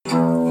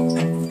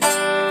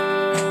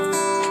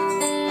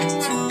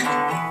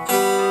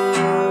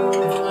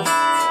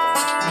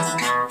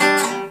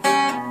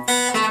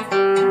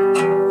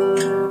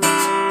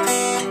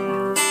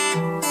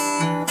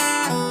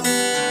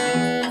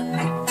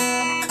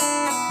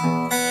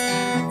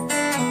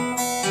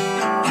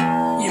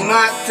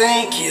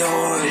think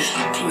your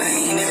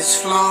plane has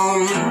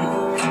flown.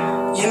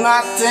 You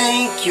might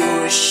think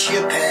your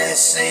ship has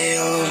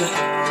sailed.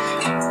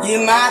 You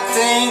might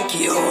think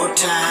your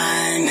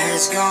time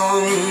has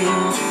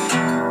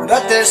gone.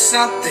 But there's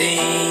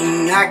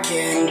something I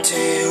can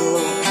tell.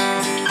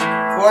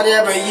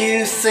 Whatever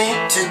you think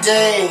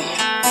today,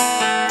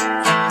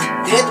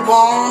 it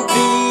won't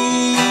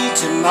be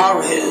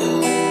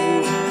tomorrow.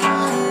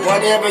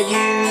 Whatever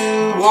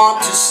you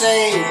want to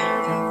say,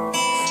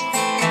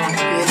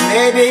 it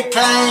may be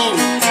pain,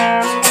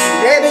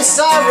 maybe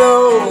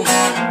sorrow.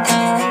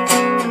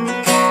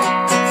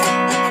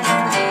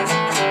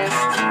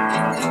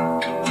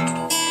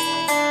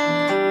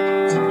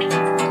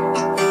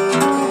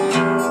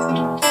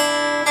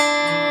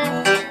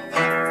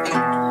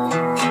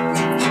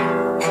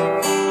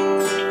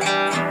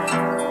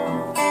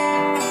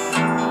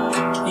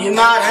 You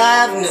might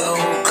have no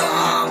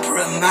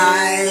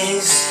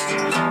compromise,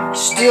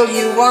 still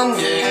you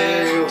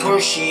wonder where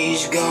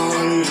she's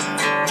gone.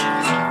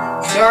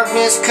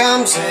 Darkness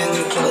comes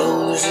and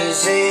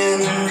closes in.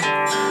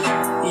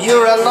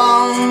 You're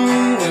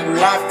alone, but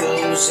life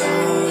goes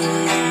on.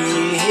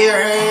 You hear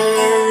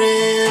her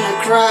in a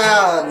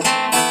crowd.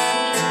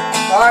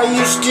 Are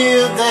you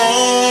still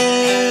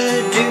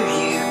there? Do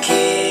you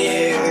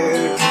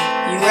care?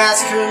 You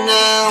ask her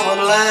now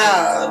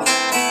aloud.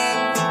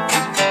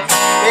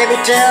 Baby,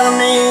 tell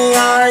me,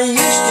 are you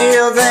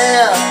still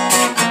there?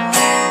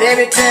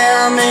 Baby,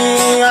 tell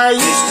me, are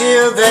you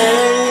still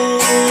there?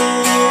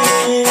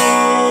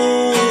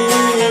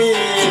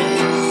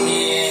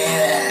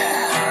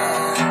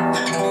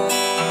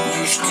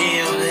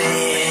 Still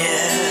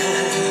there.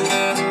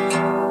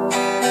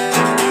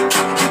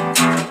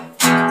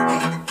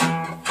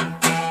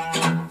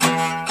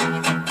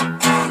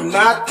 You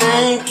might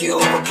think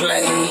your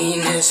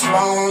plane has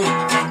flown.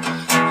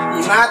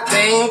 You might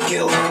think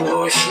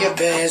your ship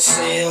has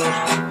sailed.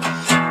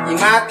 You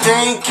might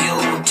think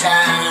your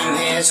time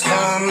has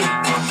come.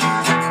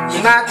 You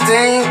might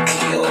think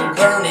you'll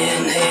burn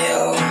in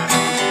hell.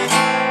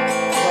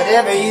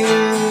 Whatever you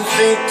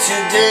think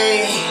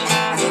today,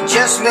 it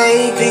just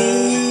may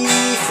be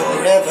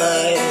forever.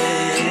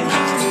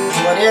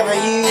 Whatever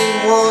you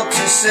want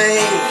to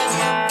say,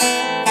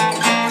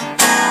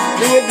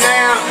 do it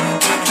now,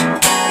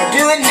 or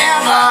do it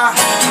never.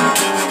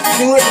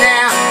 Do it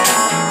now,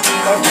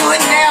 or do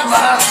it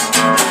never.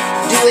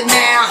 Do it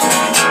now,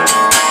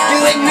 do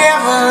it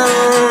never.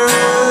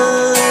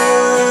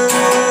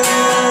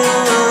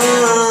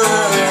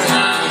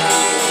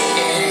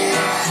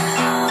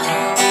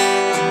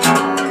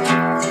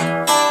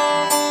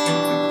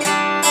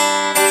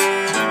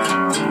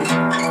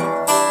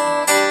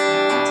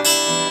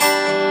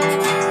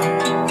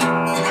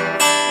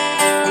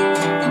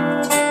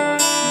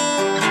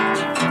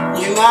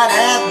 You might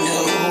have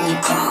no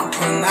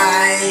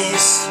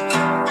compromise,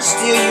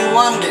 still you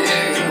wonder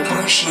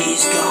where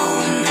she's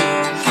gone.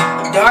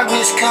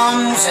 Darkness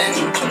comes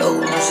and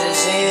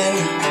closes in.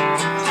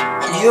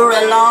 You're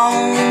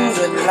alone,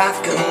 but life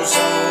goes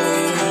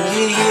on.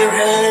 You hear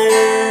her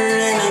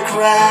in a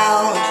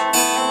crowd.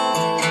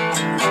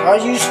 Are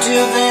you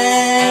still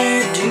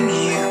there? Do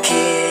you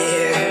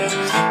care?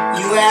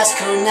 You ask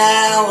her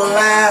now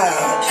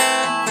aloud.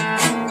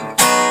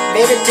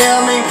 Baby,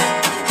 tell me,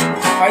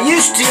 are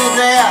you still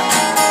there?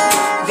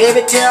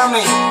 Baby, tell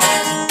me,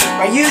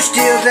 are you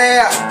still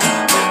there?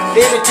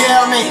 Baby,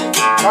 tell me,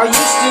 are you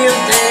still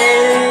there?